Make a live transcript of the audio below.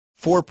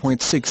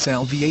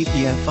4.6L V8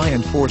 EFI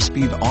and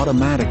 4-speed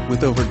automatic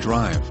with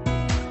overdrive.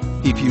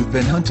 If you've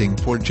been hunting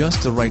for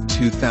just the right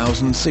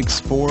 2006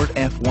 Ford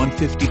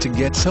F-150 to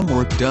get some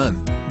work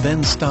done,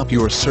 then stop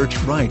your search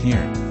right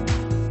here.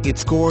 It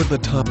scored the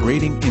top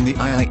rating in the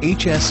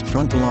IIHS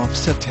frontal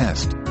offset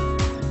test.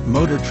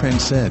 Motor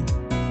Trend said,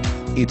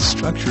 "Its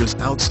structure is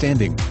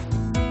outstanding.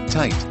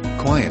 Tight,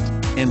 quiet,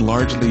 and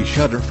largely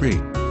shudder-free.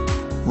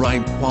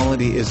 Ride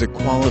quality is a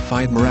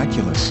qualified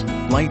miraculous,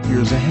 light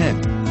years ahead."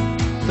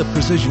 The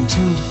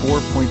precision-tuned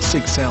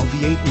 4.6L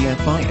V8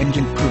 EFI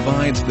engine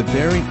provides the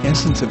very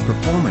essence of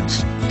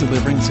performance,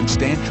 delivering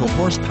substantial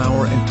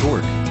horsepower and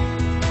torque.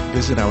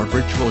 Visit our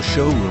virtual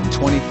showroom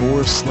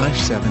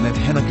 24/7 at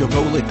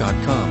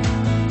hennachevrolet.com.